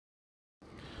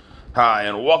Hi,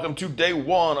 and welcome to day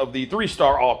one of the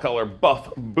 3-star all-color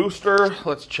buff booster.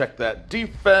 Let's check that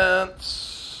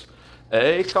defense.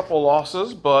 A couple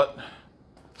losses, but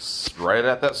right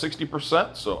at that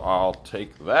 60%, so I'll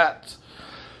take that.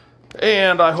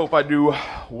 And I hope I do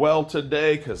well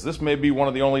today, because this may be one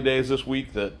of the only days this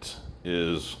week that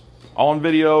is on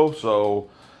video. So,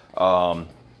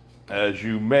 as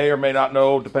you may or may not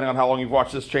know, depending on how long you've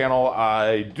watched this channel,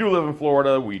 I do live in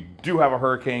Florida. We do have a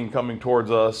hurricane coming towards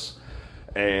us,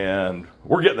 and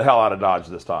we're getting the hell out of Dodge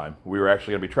this time. We were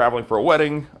actually going to be traveling for a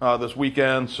wedding this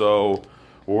weekend, so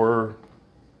the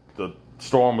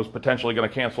storm was potentially going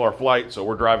to cancel our flight, so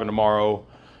we're driving tomorrow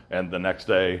and the next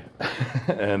day.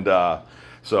 And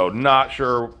so not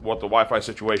sure what the Wi-Fi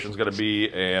situation is going to be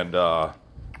and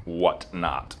what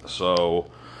not.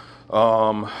 So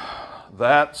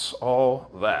that's all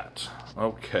that.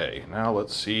 Okay, now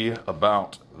let's see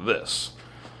about this.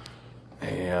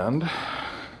 And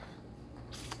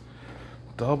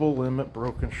double limit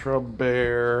Broken Shrub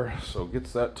Bear, so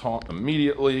gets that taunt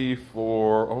immediately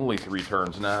for only 3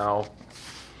 turns now.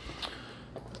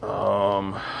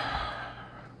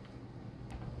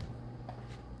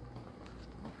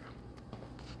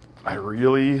 I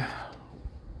really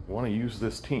want to use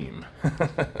this team,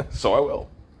 so I will.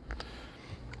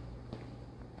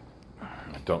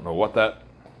 I don't know what that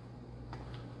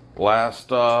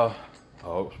last, it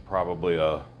was probably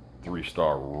a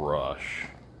 3-star rush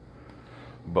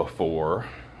before.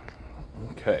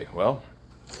 Okay, well,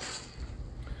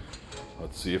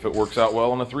 let's see if it works out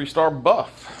well on a 3-star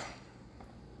buff.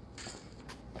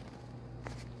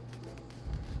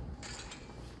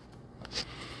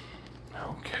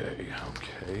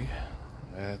 Okay,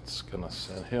 that's gonna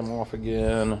send him off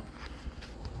again.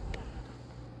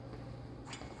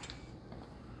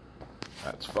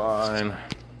 That's fine.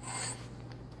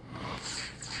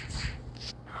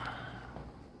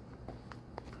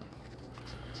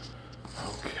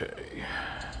 Okay.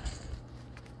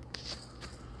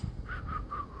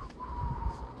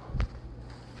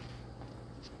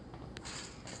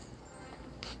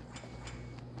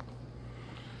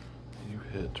 You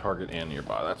hit target and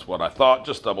nearby. That's what I thought.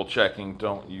 Just double checking.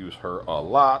 Don't use her a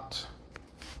lot.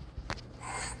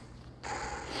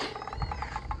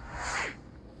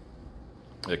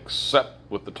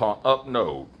 Except with the taunt up.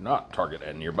 No, not target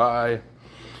and nearby.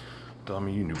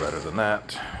 Dummy, you knew better than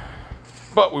that.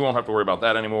 But we won't have to worry about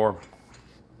that anymore.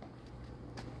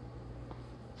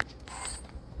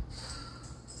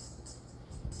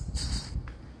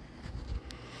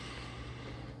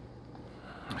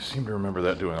 I seem to remember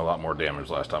that doing a lot more damage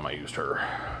last time I used her.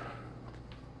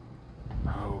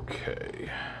 Okay.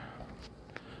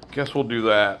 Guess we'll do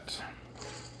that.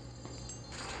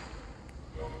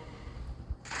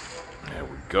 There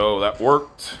we go. That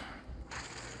worked.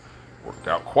 Worked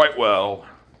out quite well.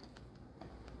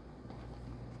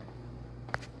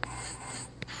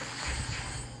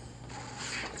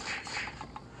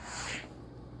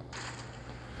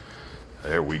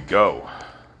 There we go.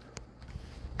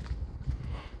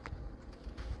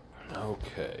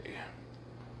 Okay.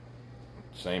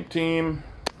 Same team.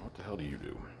 What the hell do you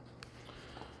do?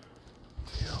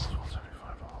 Deals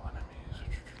 175 to all enemies.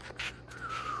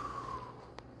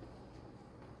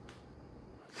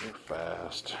 You're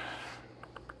fast.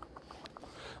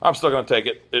 I'm still going to take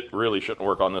it. It really shouldn't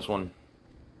work on this one.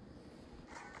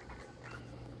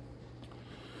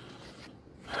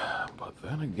 But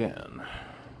then again,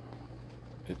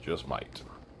 it just might.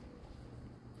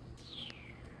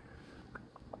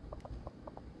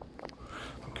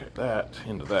 Okay, that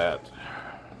into that.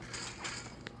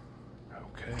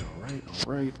 Okay, all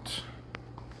right.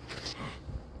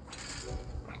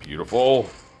 Beautiful.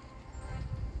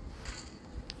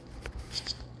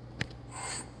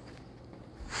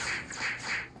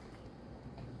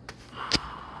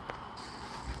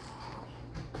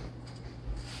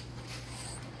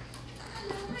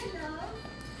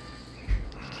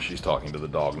 She's talking to the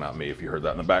dog, not me, if you heard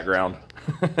that in the background.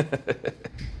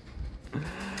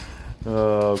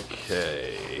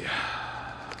 Okay.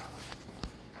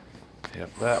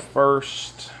 Hit that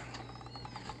first.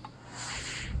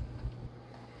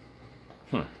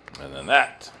 And then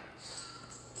that.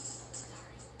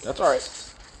 That's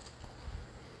alright.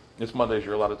 It's Mondays,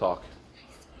 you're allowed to talk.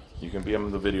 You can be in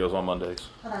the videos on Mondays.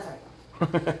 Oh, that's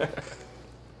right.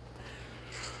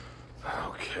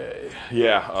 Okay.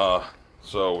 Yeah,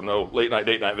 so no late night,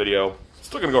 date night video.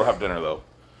 Still gonna go have dinner though.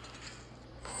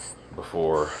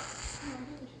 Before.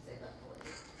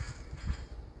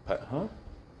 Huh?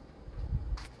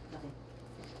 Nothing.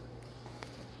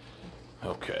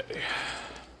 Okay.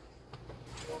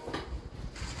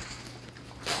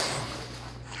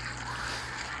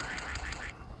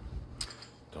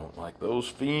 like those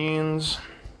fiends.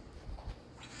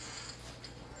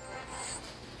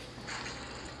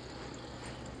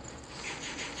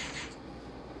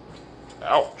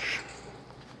 Ouch.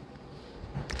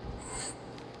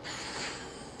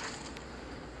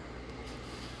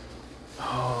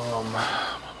 Okay,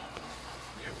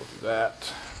 we'll do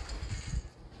that.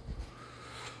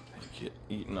 Get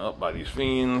eaten up by these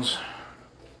fiends.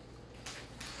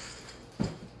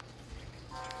 Because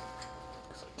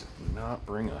I did not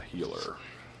bring a healer.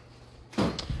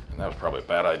 And that was probably a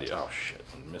bad idea. Oh shit,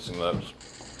 missing those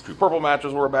 2 purple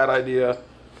matches were a bad idea.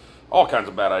 All kinds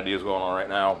of bad ideas going on right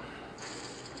now.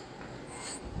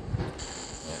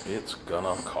 And it's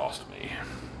gonna cost me.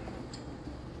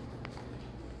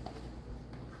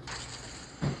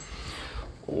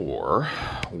 Or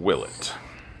will it?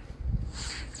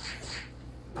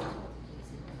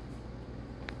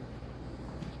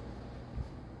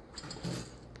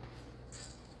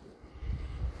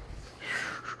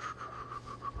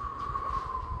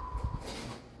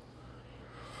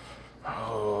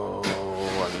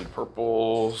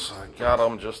 Purples, I got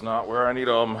them, just not where I need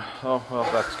them. Oh, well,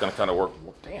 that's going to kind of work.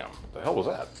 Damn, what the hell was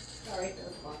that? Sorry, that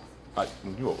was the box. I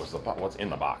knew it was the box. What's in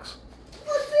the box?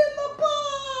 What's in the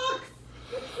box?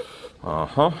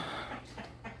 Uh-huh.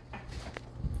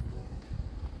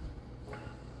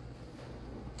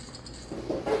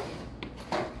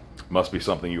 Must be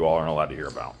something you all aren't allowed to hear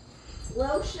about.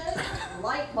 Lotion,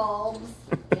 light bulbs,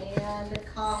 and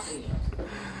coffee.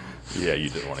 Yeah, you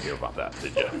didn't want to hear about that,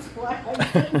 did you? That's why I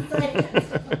didn't say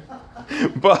it.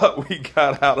 But we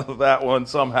got out of that one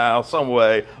somehow, some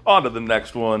way, onto the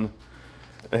next one.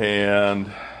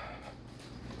 And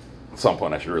at some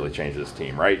point I should really change this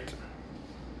team, right?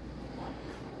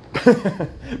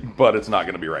 But it's not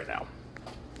going to be right now.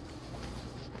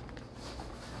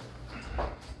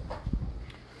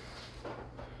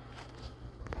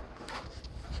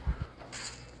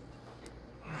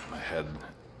 I had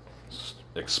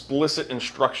explicit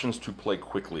instructions to play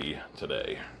quickly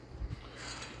today.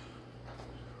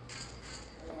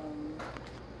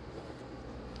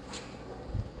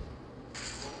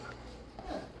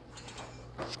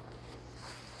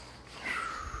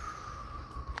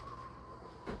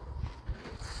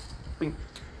 Bing.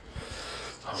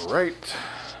 All right.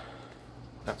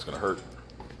 That's going to hurt.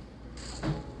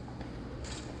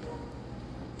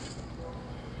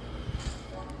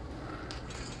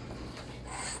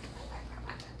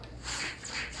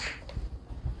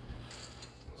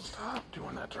 Stop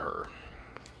doing that to her.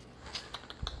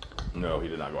 No, he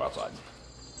did not go outside.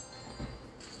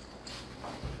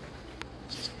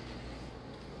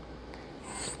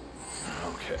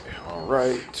 Okay, all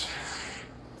right.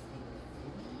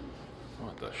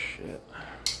 What the shit?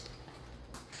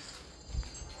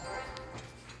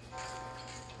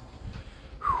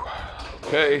 Whew.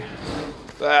 Okay,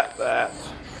 that.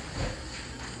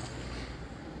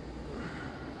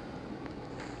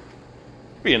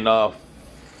 Be enough.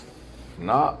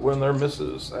 Not when they're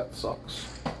misses. That sucks.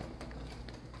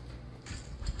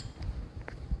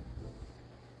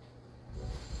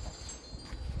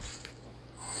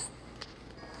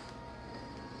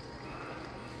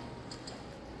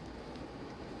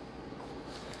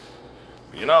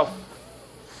 Be enough.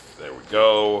 There we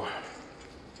go.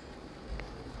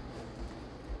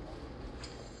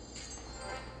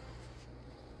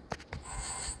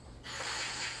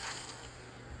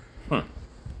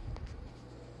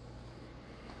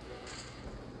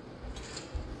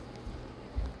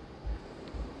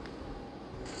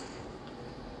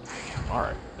 All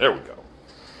right, there we go.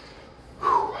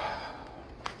 Whew.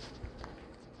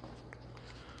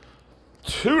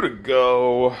 2 to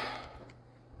go.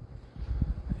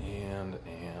 And.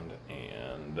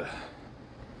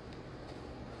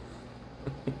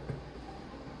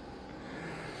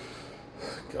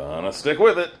 Gonna stick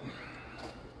with it.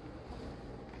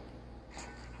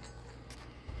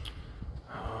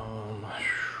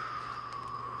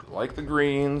 Like the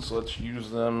greens, let's use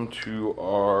them to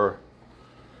our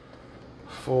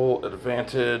full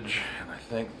advantage. And I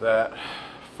think that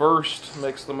first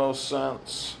makes the most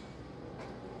sense.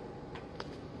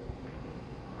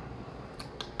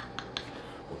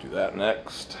 We'll do that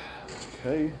next.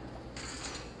 Okay.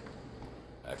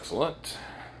 Excellent.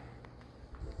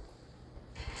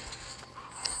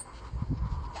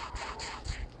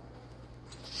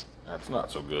 That's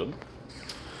not so good.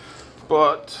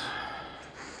 But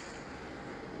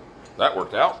that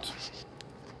worked out.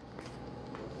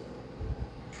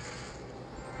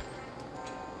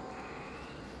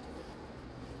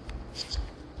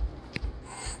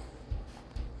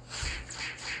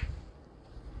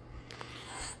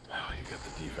 Oh, you got the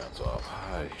defense up.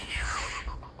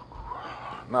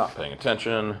 Not paying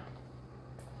attention.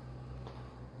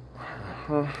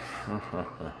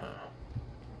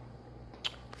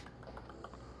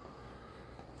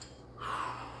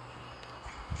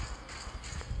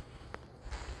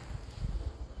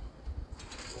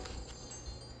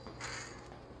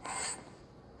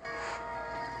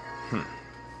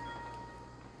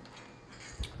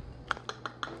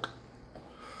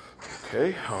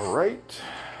 Okay, all right.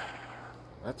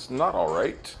 That's not all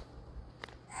right.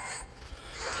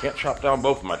 Can't chop down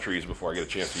both of my trees before I get a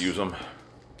chance to use them.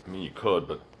 I mean, you could,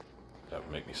 but that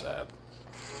would make me sad.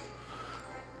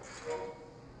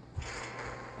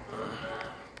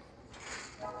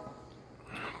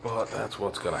 But that's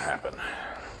what's gonna happen.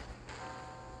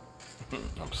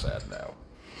 I'm sad now.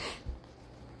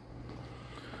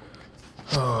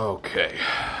 Okay.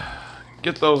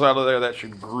 Get those out of there. That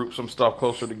should group some stuff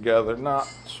closer together. Not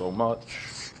so much.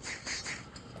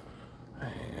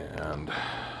 And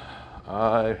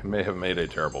I may have made a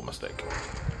terrible mistake.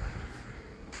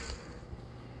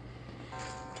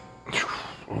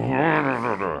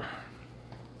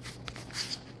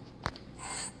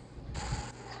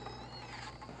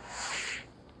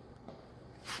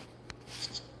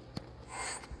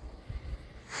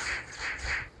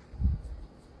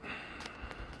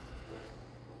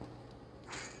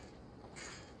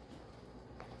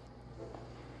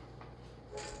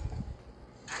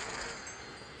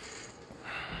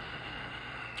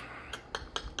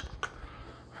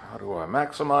 How do I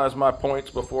maximize my points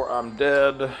before I'm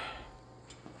dead?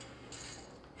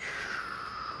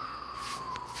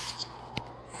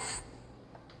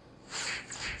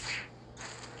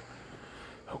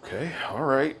 Okay, all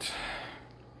right.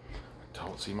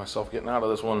 Don't see myself getting out of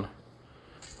this one.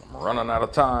 I'm running out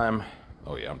of time.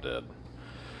 Oh yeah, I'm dead.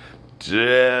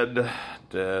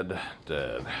 Dead.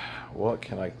 What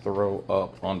can I throw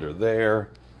up under there?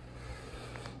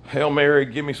 Hail Mary,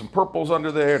 give me some purples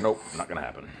under there. Nope, not gonna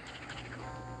happen.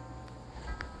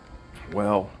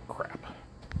 Well, crap.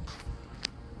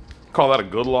 Call that a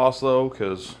good loss though,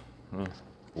 because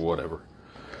whatever.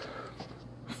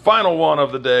 Final one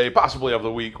of the day, possibly of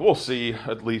the week. We'll see.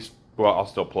 At least, well, I'll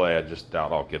still play. I just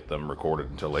doubt I'll get them recorded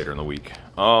until later in the week.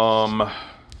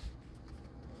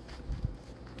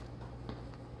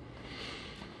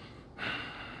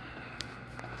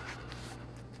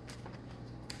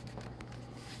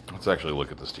 Let's actually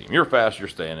look at this team. You're fast, you're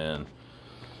staying in.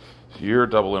 You're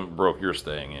double imp broke, you're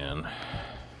staying in.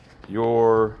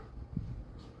 You're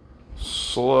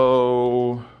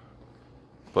slow,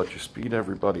 but you speed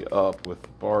everybody up with the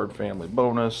Bard family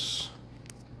bonus.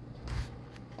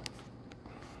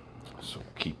 So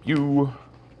keep you.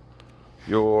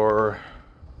 You're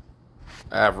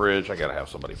average. I gotta have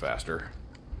somebody faster.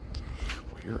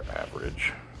 Well, you're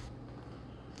average.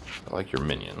 I like your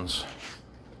minions.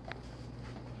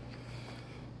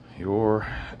 You're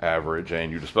average,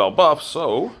 and you dispel buffs,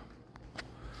 so...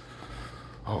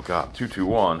 Oh god,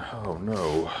 2-2-1. Oh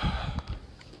no.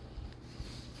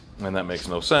 And that makes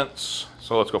no sense.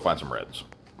 So let's go find some reds.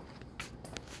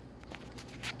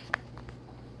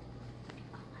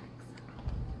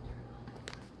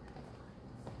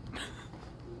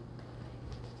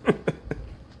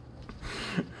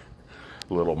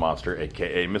 Little monster,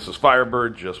 aka Mrs.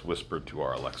 Firebird, just whispered to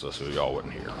our Alexa so y'all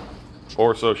wouldn't hear.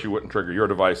 Or so she wouldn't trigger your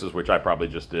devices, which I probably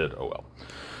just did. Oh well.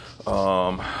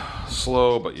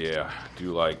 Slow, but yeah,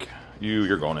 do like you.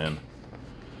 You're going in.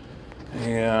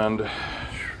 And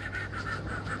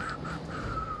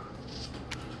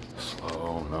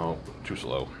slow, no, too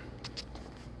slow.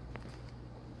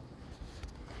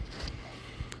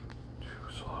 Too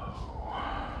slow.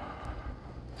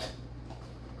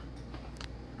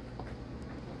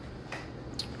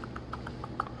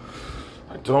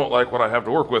 I don't like what I have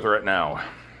to work with right now.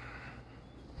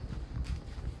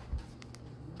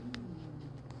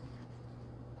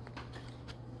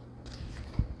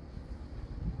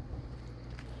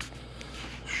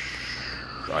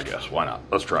 I guess, why not?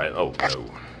 Let's try it. Oh, no.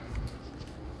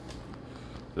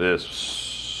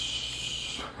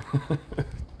 This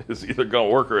is either going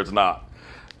to work or it's not.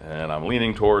 And I'm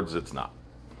leaning towards it's not.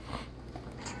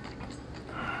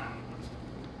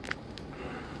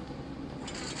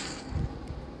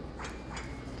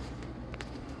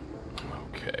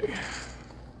 Okay.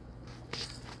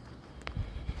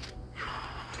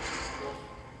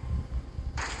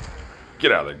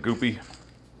 Get out of there, Goopy.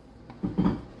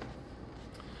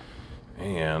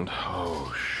 And,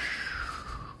 oh,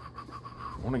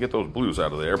 I want to get those blues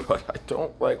out of there, but I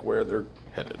don't like where they're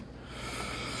headed.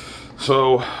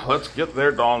 So, let's get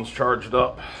their Dawns charged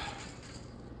up.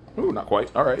 Ooh, not quite.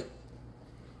 All right.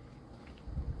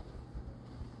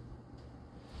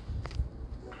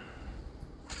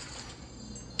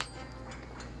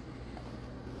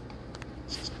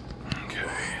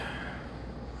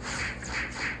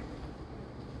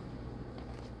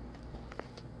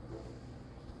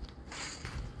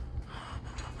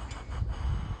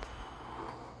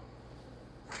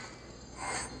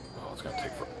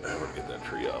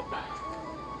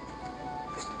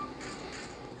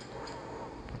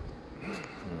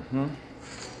 Mm-hmm.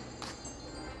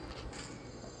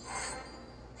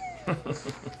 You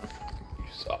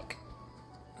suck.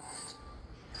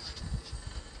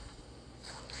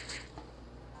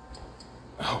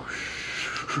 Oh,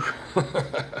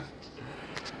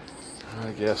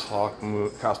 I guess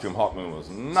Costume Hawk Moon was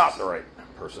not the right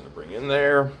person to bring in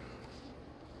there.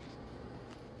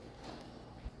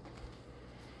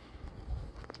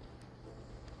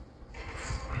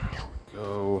 Here we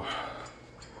go.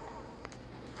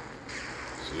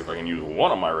 See if I can use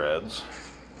one of my reds.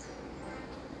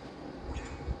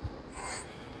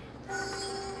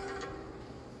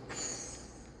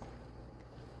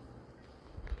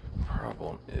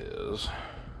 Problem is,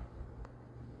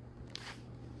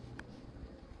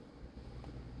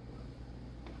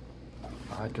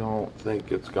 I don't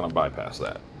think it's going to bypass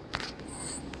that.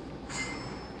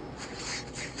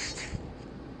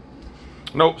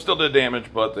 Nope, still did damage,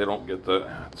 but they don't get the...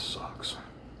 That sucks.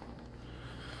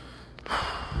 And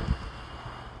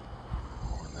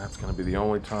that's going to be the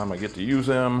only time I get to use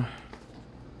him,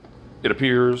 it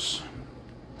appears.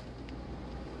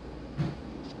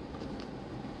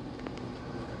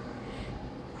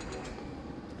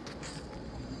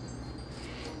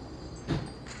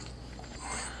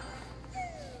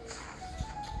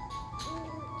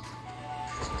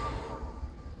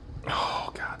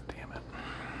 Oh, God damn it.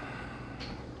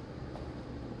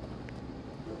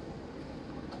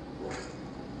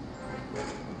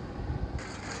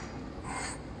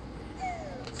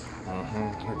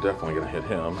 They're definitely going to hit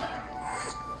him.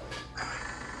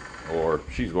 Or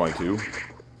she's going to.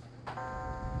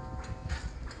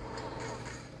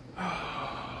 Oh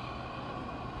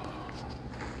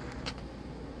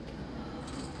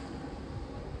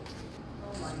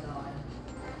my God.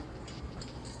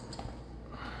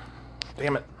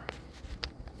 Damn it.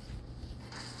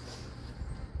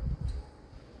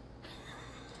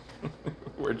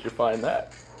 Where'd you find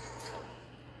that? This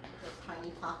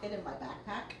tiny pocket in my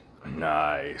backpack.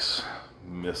 Nice.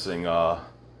 Missing a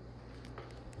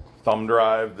thumb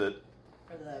drive that...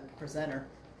 For the presenter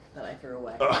that I threw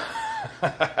away.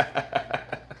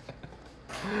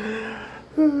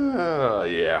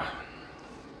 Yeah.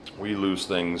 We lose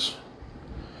things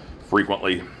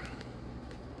frequently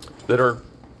that are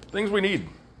things we need.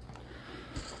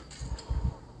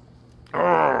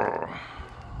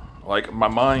 Like my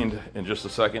mind in just a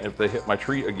second if they hit my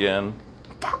tree again.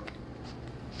 Fuck.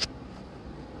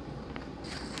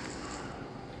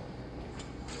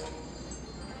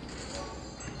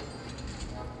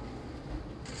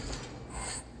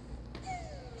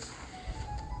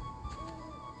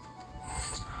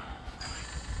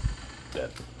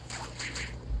 Dead.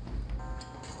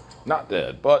 Not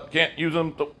dead, but can't use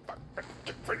them to...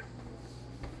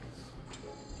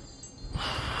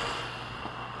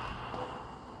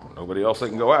 Nobody else that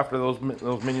can go after those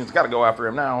minions. Got to go after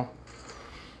him now.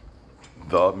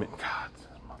 God, this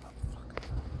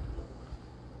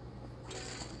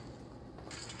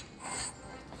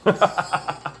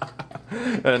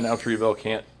motherfucker. And now Treeville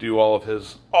can't do all of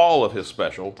his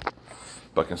special,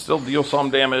 but can still deal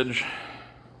some damage,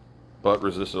 but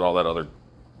resisted all that other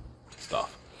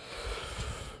stuff.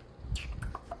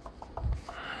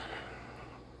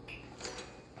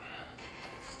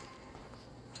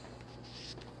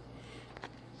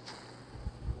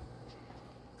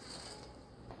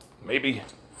 Maybe.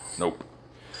 Nope.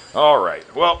 All right.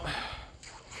 Well,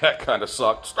 that kind of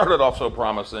sucked. Started off so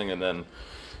promising, and then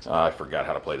I forgot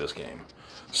how to play this game.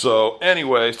 So,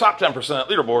 anyways, top 10%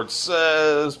 leaderboard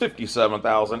says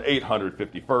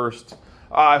 57,851st.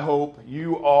 I hope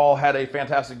you all had a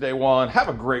fantastic day one. Have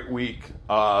a great week.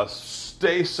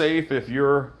 Stay safe if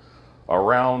you're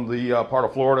around the part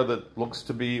of Florida that looks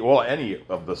to be, well, any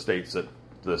of the states that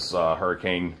this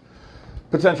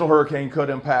potential hurricane could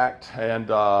impact. And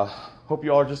hope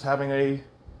you all are just having a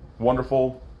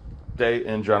wonderful day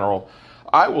in general.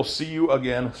 I will see you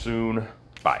again soon.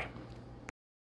 Bye.